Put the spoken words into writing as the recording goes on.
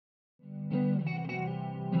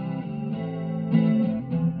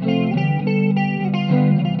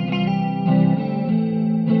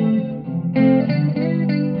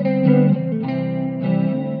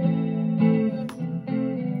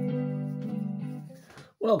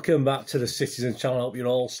Welcome back to the Citizen channel. I hope you're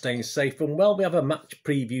all staying safe and well. We have a match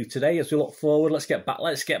preview today as we look forward. Let's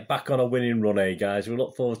get back on a winning run, guys. We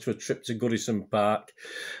look forward to a trip to Goodison Park.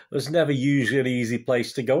 It's never usually an easy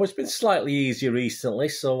place to go. It's been slightly easier recently,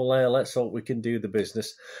 so let's hope we can do the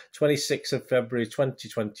business. 26th of February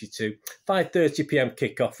 2022, 5:30 p.m.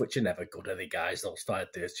 kickoff, which are never good, are they, guys? Those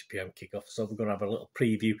 5:30 p.m. kickoffs. So we're going to have a little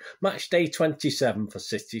preview. Match day 27 for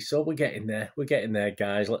City. So we're getting there. We're getting there,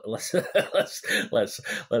 guys.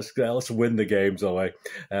 Let's win the games away.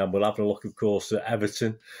 We'll have a look, of course, at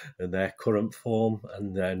Everton and their current form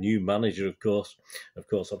and their new manager, of course. Of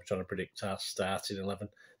course, I'm trying to predict our starting 11.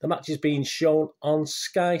 The match is being shown on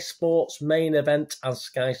Sky Sports Main Event and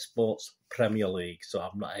Sky Sports Premier League. So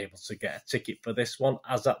I'm not able to get a ticket for this one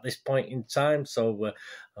as at this point in time. So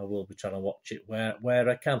I will be trying to watch it where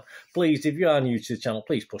I can. Please, if you are new to the channel,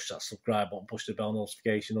 please push that subscribe button, push the bell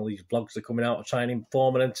notification. All these vlogs are coming out to try and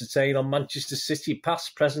inform and entertain on Manchester City,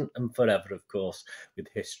 past, present and forever, of course, with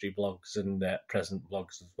history vlogs and present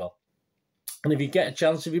vlogs as well. And if you get a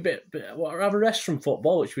chance, if you have a rest from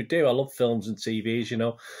football, which we do, I love films and TVs, you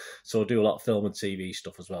know, so I do a lot of film and TV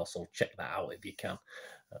stuff as well. So check that out if you can.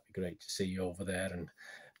 That'd be great to see you over there. And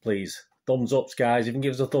please, thumbs ups, guys. If you can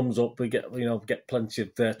give us a thumbs up, we get plenty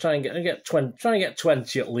of try and get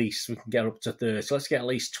 20 at least. We can get up to 30. So let's get at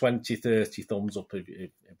least 20, 30 thumbs up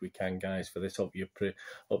if we can, guys, for this. Hope you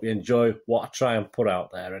enjoy what I try and put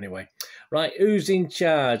out there. Anyway, right, who's in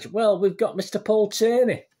charge? Well, we've got Mr. Paul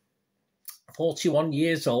Tierney. 41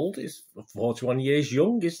 years old, he's 41 years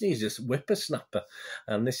young, isn't he? He's a whippersnapper.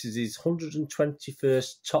 And this is his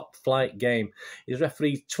 121st top flight game. He's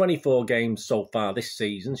refereed 24 games so far this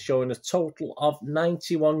season, showing a total of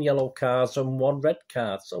 91 yellow cards and 1 red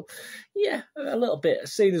card. So, yeah, a little bit.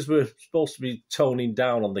 Seeing as we're supposed to be toning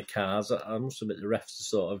down on the cards, I must admit the refs are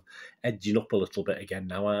sort of edging up a little bit again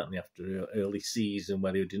now, aren't they, after an early season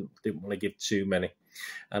where they didn't want to give too many.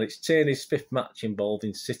 And it's Tierney's 5th match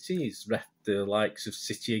involving City. He's reffed the likes of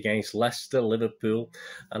City against Leicester, Liverpool,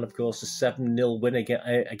 and of course a 7-0 win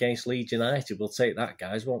against Leeds United. We'll take that,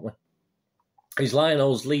 guys, won't we? His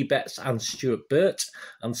linos, Lee Betts and Stuart Burt.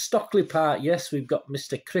 And Stockley Park, yes, we've got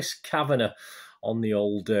Mr. Chris Kavanagh on the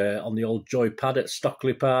old joypad at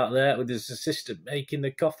Stockley Park there with his assistant making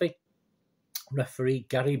the coffee. Referee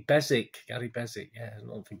Gary Bezic, yeah, I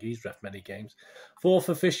don't think he's ref many games. 4th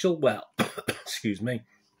official, well, excuse me,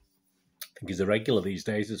 I think he's a regular these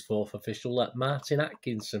days as 4th official, Martin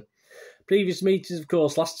Atkinson. Previous meetings, of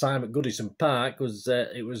course, last time at Goodison Park was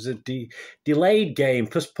it was a delayed game,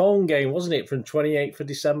 postponed game, wasn't it, from 28th of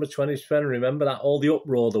December 2020. Remember that, all the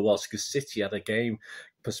uproar there was because City had a game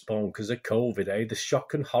postponed because of COVID, the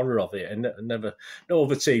shock and horror of it, and no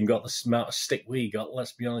other team got the amount of stick we got,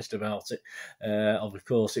 let's be honest about it. Of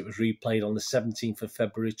course, it was replayed on the 17th of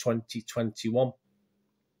February 2021.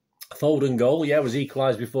 Foden goal, yeah, was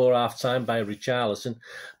equalised before half-time by Richarlison,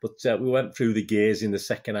 but we went through the gears in the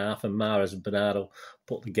second half, and Mahrez and Bernardo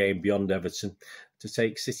put the game beyond Everton to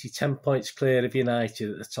take City 10 points clear of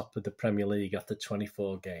United at the top of the Premier League after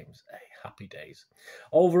 24 games. Hey, happy days.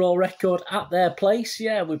 Overall record at their place,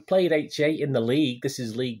 yeah, we've played 88 in the league. This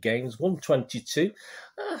is league games, 122.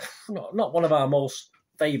 Not one of our most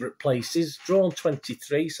favourite places. Drawn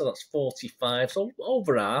 23, so that's 45. So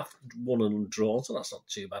over half, won and drawn, so that's not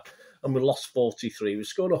too bad. And we lost 43. We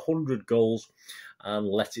scored 100 goals and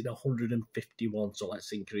let in 151, so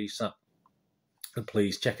let's increase that. And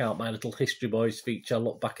please check out my little History Boys feature. I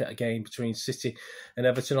look back at a game between City and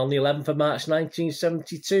Everton on the 11th of March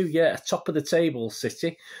 1972. Yeah, top of the table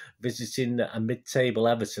City, visiting a mid-table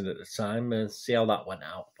Everton at the time, and see how that went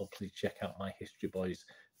out. But please check out my History Boys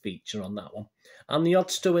feature on that one. And the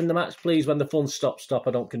odds to win the match, please, when the fun stops.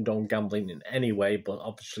 I don't condone gambling in any way, but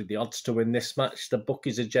obviously the odds to win this match, the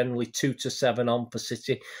bookies are generally 2-7 on for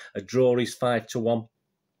City. A draw is 5-1.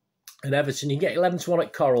 And Everton, you get 11-1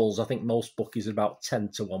 at Corals. I think most bookies are about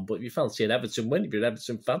 10-1. But if you fancy an Everton win, if you're an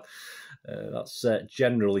Everton fan, that's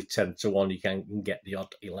generally 10-1. You can get the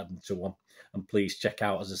odd 11-1. And please check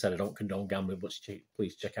out, as I said, I don't condone gambling, but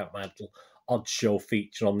please check out my little odd show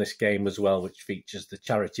feature on this game as well, which features the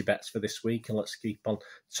charity bets for this week. And let's keep on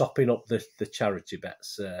topping up the charity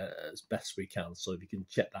bets as best we can. So if you can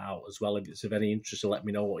check that out as well, if it's of any interest, let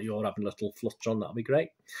me know what you're having a little flutter on. That'll be great.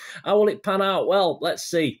 How will it pan out? Well, let's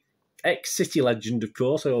see. Ex-City legend, of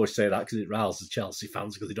course. I always say that because it riles the Chelsea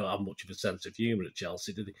fans because they don't have much of a sense of humour at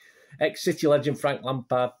Chelsea, do they? Ex-City legend Frank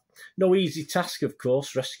Lampard. No easy task, of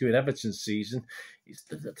course, rescuing Everton's season.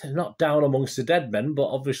 They're not down amongst the dead men, but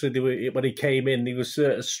obviously when he came in, he was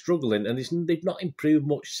struggling, and they've not improved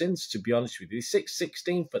much since, to be honest with you. They're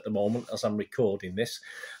 16th at the moment, as I'm recording this,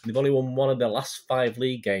 and they've only won one of their last 5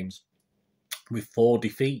 league games. with 4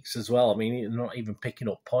 defeats as well. I mean, you're not even picking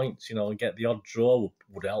up points, you know, and get the odd draw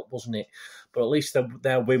would help, wasn't it? But at least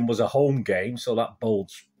their win was a home game, so that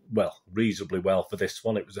bodes, well, reasonably well for this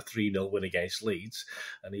one. It was a 3-0 win against Leeds,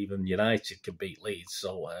 and even United can beat Leeds,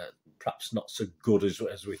 so perhaps not so good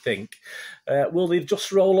as we think. Will they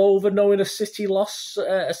just roll over knowing a City loss?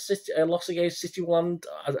 A loss against City will land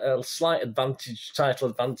a slight advantage, title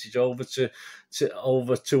advantage over to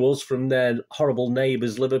us from their horrible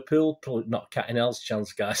neighbours Liverpool. Probably not cat in hell's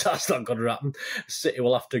chance, guys. That's not going to happen. City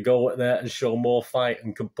will have to go there and show more fight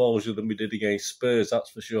and composure than we did against Spurs, that's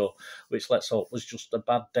for sure, which let's hope was just a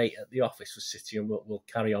bad day at the office for City, and we'll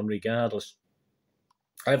carry on regardless.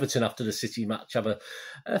 Everton, after the City match, have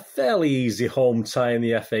a fairly easy home tie in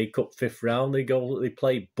the FA Cup 5th round. They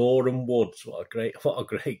play Boreham Wood. What a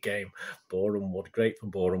great game. Boreham Wood, great for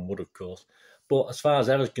Boreham Wood, of course. But as far as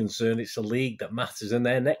Everton's concerned, it's the league that matters. And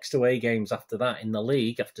their next away games after that in the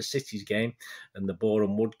league, after City's game and the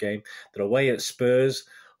Boreham Wood game, they're away at Spurs,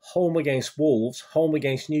 home against Wolves, home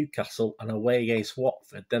against Newcastle, and away against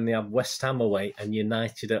Watford. Then they have West Ham away and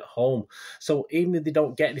United at home. So even if they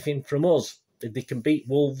don't get anything from us, if they can beat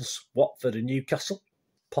Wolves, Watford and Newcastle,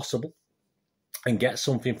 possible, and get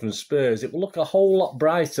something from Spurs, it will look a whole lot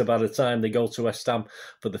brighter by the time they go to West Ham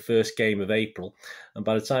for the first game of April. And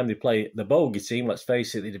by the time they play the bogey team, let's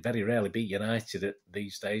face it, they very rarely beat United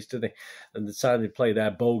these days, do they? And the time they play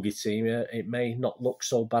their bogey team, it may not look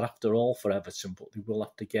so bad after all for Everton, but they will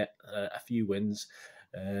have to get a few wins.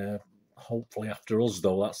 Hopefully after us,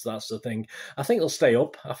 though, that's the thing. I think they'll stay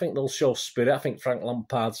up. I think they'll show spirit. I think Frank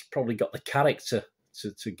Lampard's probably got the character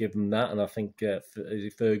to give them that, and I think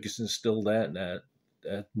Ferguson's still there,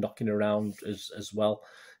 knocking around as well.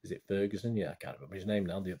 Is it Ferguson? Yeah, I can't remember his name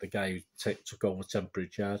now. The guy who took over temporary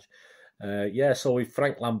charge. So with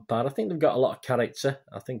Frank Lampard, I think they've got a lot of character.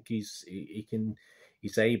 I think he's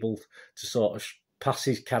able to sort of pass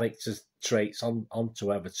his character traits on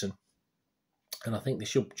to Everton. And I think they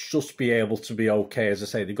should just be able to be okay. As I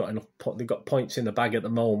say, they've got points in the bag at the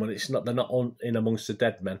moment. They're not in amongst the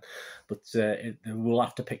dead men, but they will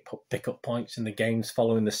have to pick up points in the games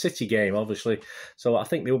following the City game, obviously. So I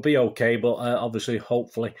think they'll be okay, but obviously,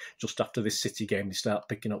 hopefully, just after this City game, they start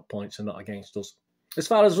picking up points and not against us. As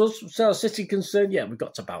far as us, City concerned, yeah, we've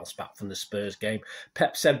got to bounce back from the Spurs game.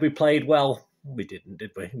 Pep said we played well. We didn't,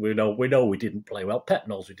 did we? We know we didn't play well. Pep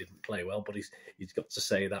knows we didn't play well, but he's got to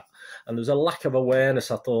say that. And there's a lack of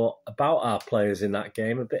awareness, I thought, about our players in that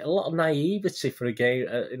game. A lot of naivety for a game,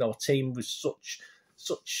 a team with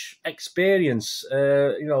such experience.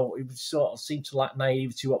 It sort of seemed to lack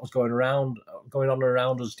naivety what was going on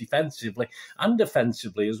around us defensively and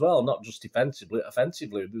offensively as well. Not just defensively,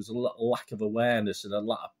 offensively. There was a lack of awareness and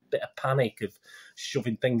a bit of panic of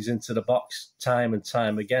shoving things into the box time and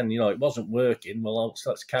time again. It wasn't working. Well,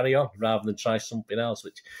 let's carry on rather than try something else,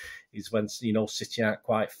 which is when City aren't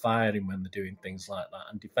quite firing when they're doing things like that.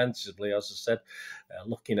 And defensively, as I said,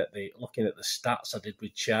 looking at the stats I did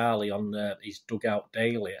with Charlie on his dugout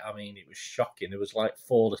daily, I mean, it was shocking. There was like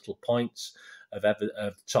 4 little points of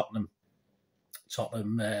Tottenham,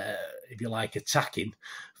 if you like, attacking.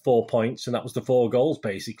 4 points, and that was the 4 goals,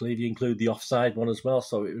 basically, if you include the offside one as well.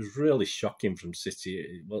 So it was really shocking from City.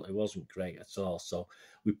 It wasn't great at all. So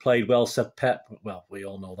we played well, said Pep. Well, we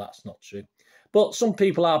all know that's not true. But some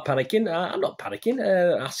people are panicking. I'm not panicking.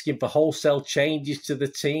 Asking for wholesale changes to the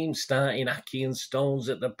team, starting Aki and Stones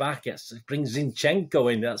at the back. It brings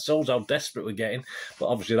Zinchenko in. That shows how desperate we're getting. But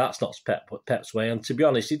obviously that's not Pep's way. And to be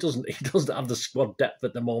honest, he doesn't have the squad depth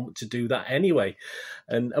at the moment to do that anyway.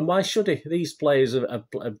 And why should he? These players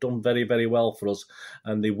have done very, very well for us,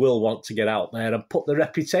 and they will want to get out there and put their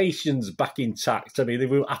reputations back intact. I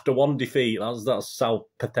mean, after one defeat, that's how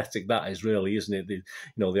pathetic that is, really, isn't it?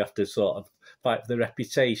 They have to sort of fight for the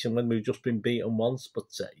reputation when we've just been beaten once. But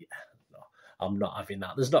no, I'm not having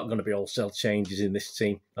that. There's not going to be wholesale changes in this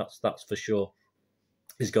team. That's for sure.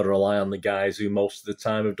 He's got to rely on the guys who most of the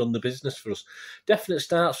time have done the business for us. Definite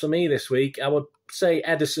starts for me this week. I would say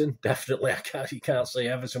Edison, definitely. You can't say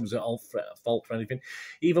Everton was at fault for anything.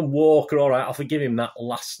 Even Walker, all right, I'll forgive him that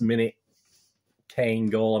last minute Kane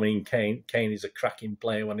goal. I mean, Kane is a cracking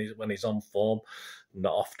player when he's on form.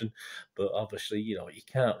 Not often, but obviously, you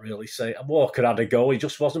can't really say. Walker had a go, he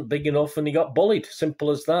just wasn't big enough and he got bullied.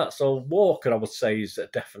 Simple as that. So Walker, I would say, is a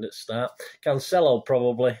definite start. Cancelo,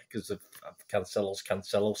 probably, because of Cancelo's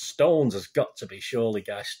Cancelo. Stones has got to be, surely,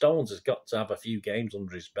 guys. Stones has got to have a few games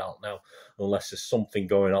under his belt now, unless there's something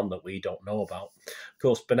going on that we don't know about. Of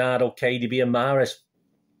course, Bernardo, KDB and Mahrez,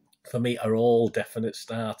 for me, are all definite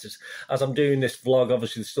starters. As I'm doing this vlog,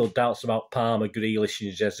 obviously there's still doubts about Palmer, Grealish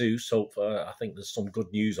and Jesus. So I think there's some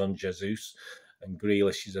good news on Jesus. And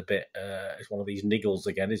Grealish is a bit, it's one of these niggles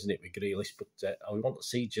again, isn't it, with Grealish? But we want to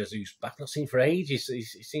see Jesus back. Not seen for ages. He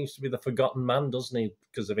seems to be the forgotten man, doesn't he,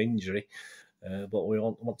 because of injury? But we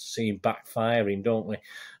want to see him back firing, don't we?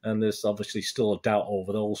 And there's obviously still a doubt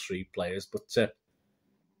over those three players. But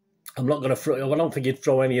I'm not going to. I don't think he'd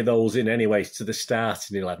throw any of those in anyway to the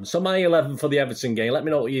starting 11. So my 11 for the Everton game. Let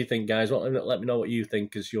me know what you think, guys. Let me know what you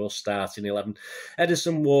think as your starting 11.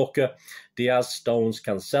 Ederson, Walker, Diaz, Stones,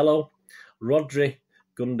 Cancelo, Rodri,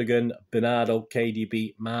 Gundogan, Bernardo,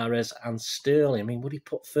 KDB, Mahrez, and Sterling. I mean, would he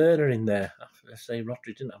put Ferner in there? I say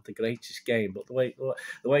Rodri didn't have the greatest game, but the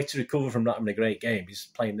way to recover from not having a great game is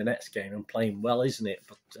playing the next game and playing well, isn't it?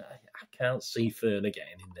 But I can't see Ferner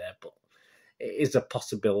getting in there, but it is a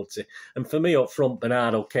possibility. And for me up front,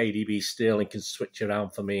 Bernardo, KDB, Sterling can switch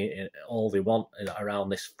around for me all they want around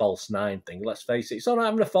this false nine thing. Let's face it, it's all right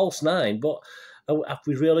having a false nine, but have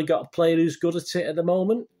we really got a player who's good at it at the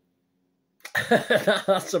moment?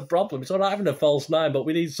 That's a problem. It's all right having a false nine, but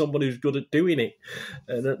we need someone who's good at doing it.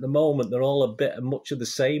 And at the moment, they're all a bit much of the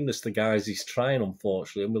same as the guys he's trying,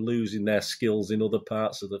 unfortunately, and we're losing their skills in other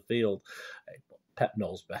parts of the field. Pep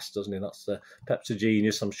knows best, doesn't he? Pep's a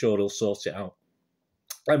genius. I'm sure he'll sort it out.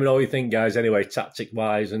 Let me know what you think, guys, anyway,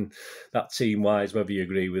 tactic-wise and that team-wise, whether you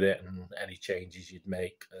agree with it and any changes you'd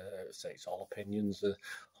make. Say it's all opinions.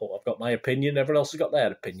 I've got my opinion. Everyone else has got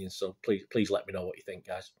their opinion, so please let me know what you think,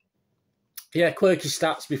 guys. Yeah, quirky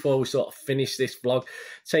stats before we sort of finish this vlog,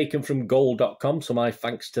 taken from goal.com, so my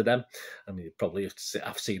thanks to them. I mean, you probably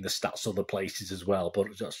have seen the stats other places as well, but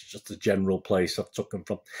that's just a general place I've took them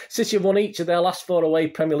from. City have won each of their last 4 away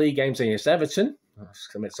Premier League games against Everton.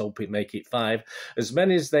 Let's hope it make it 5. As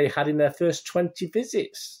many as they had in their first 20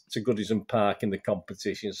 visits to Goodison Park in the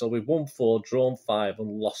competition. So we've won 4, drawn 5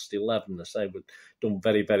 and lost 11. I say we've done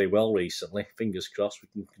very, very well recently. Fingers crossed we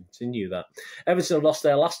can continue that. Everton have lost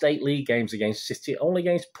their last 8 league games against City, only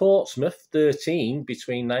against Portsmouth, 13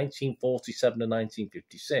 between 1947 and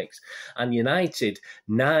 1956. And United,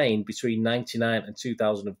 9 between 99 and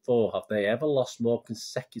 2004. Have they ever lost more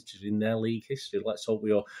consecutively in their league history? Let's hope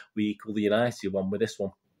we equal the United one with this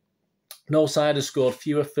one. No side has scored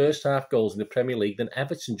fewer first-half goals in the Premier League than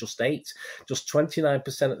Everton, just 8. Just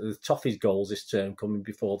 29% of the Toffees' goals this term coming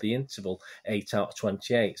before the interval, 8 out of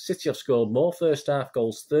 28. City have scored more first-half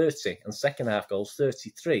goals, 30, and second-half goals,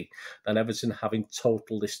 33, than Everton have in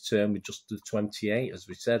total this term with just the 28, as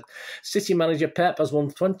we said. City manager Pep has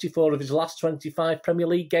won 24 of his last 25 Premier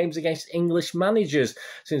League games against English managers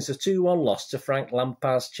since a 2-1 loss to Frank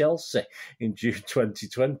Lampard's Chelsea in June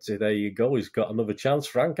 2020. There you go. He's got another chance,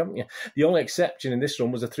 Frank, haven't you? The only exception in this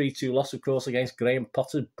run was a 3-2 loss, of course, against Graham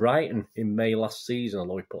Potter's Brighton in May last season,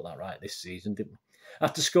 although we put that right this season, didn't we?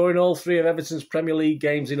 After scoring all 3 of Everton's Premier League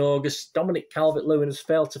games in August, Dominic Calvert-Lewin has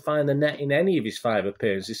failed to find the net in any of his 5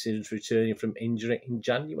 appearances since returning from injury in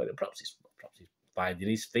January. Perhaps he's finding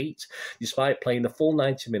his feet, despite playing the full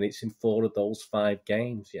 90 minutes in 4 of those 5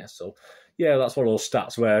 games. Yeah, so yeah, that's one of those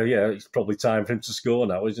stats where, yeah, it's probably time for him to score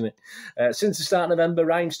now, isn't it? Since the start of November,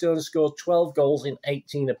 Raheem Sterling has scored 12 goals in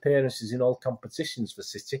 18 appearances in all competitions for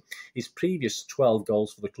City. His previous 12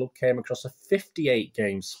 goals for the club came across a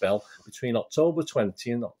 58-game spell between October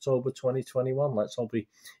 20 and October 2021. Let's hope he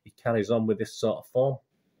carries on with this sort of form.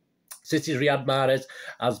 City's Riyad Mahrez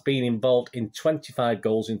has been involved in 25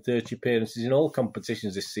 goals in 30 appearances in all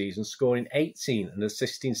competitions this season, scoring 18 and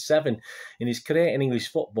assisting 7. In his career in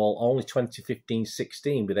English football, only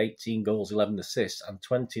 2015-16 with 18 goals, 11 assists, and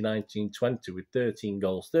 2019-20 with 13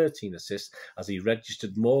 goals, 13 assists, as he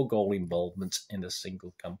registered more goal involvement in a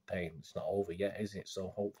single campaign. It's not over yet, is it?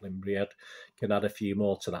 So hopefully Riyad can add a few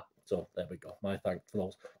more to that. So there we go. My thanks for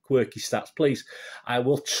those quirky stats. Please, I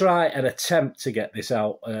will try and attempt to get this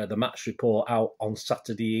out, the match report out on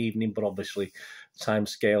Saturday evening, but obviously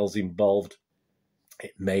timescales involved.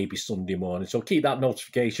 It may be Sunday morning. So keep that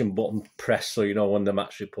notification button pressed so you know when the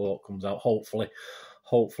match report comes out. Hopefully,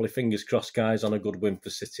 fingers crossed, guys, on a good win for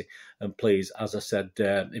City. And please, as I said,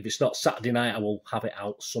 if it's not Saturday night, I will have it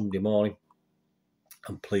out Sunday morning.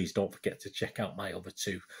 And please don't forget to check out my other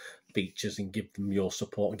 2 features and give them your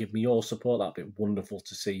support. And give me your support. That'd be wonderful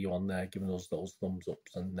to see you on there, giving us those thumbs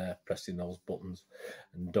ups and pressing those buttons.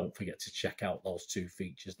 And don't forget to check out those 2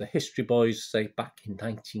 features. The History Boys, say back in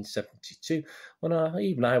 1972, when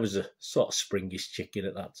I was a sort of springish chicken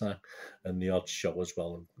at that time, and the Odd Show as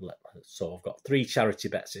well. So I've got 3 charity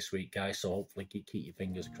bets this week, guys. So hopefully keep your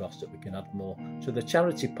fingers crossed that we can add more to the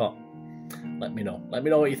charity pot. Let me know. Let me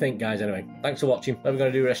know what you think, guys. Anyway, thanks for watching. Whatever you're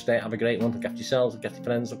going to do rest of the day, have a great one. Look after yourselves, look after your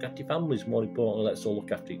friends, look after your families. More importantly, let's all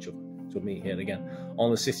look after each other. So meet here again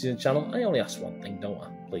on the Citizen channel. I only ask one thing, don't I?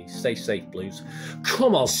 Please, stay safe, Blues.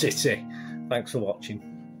 Come on, City. Thanks for watching.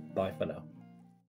 Bye for now.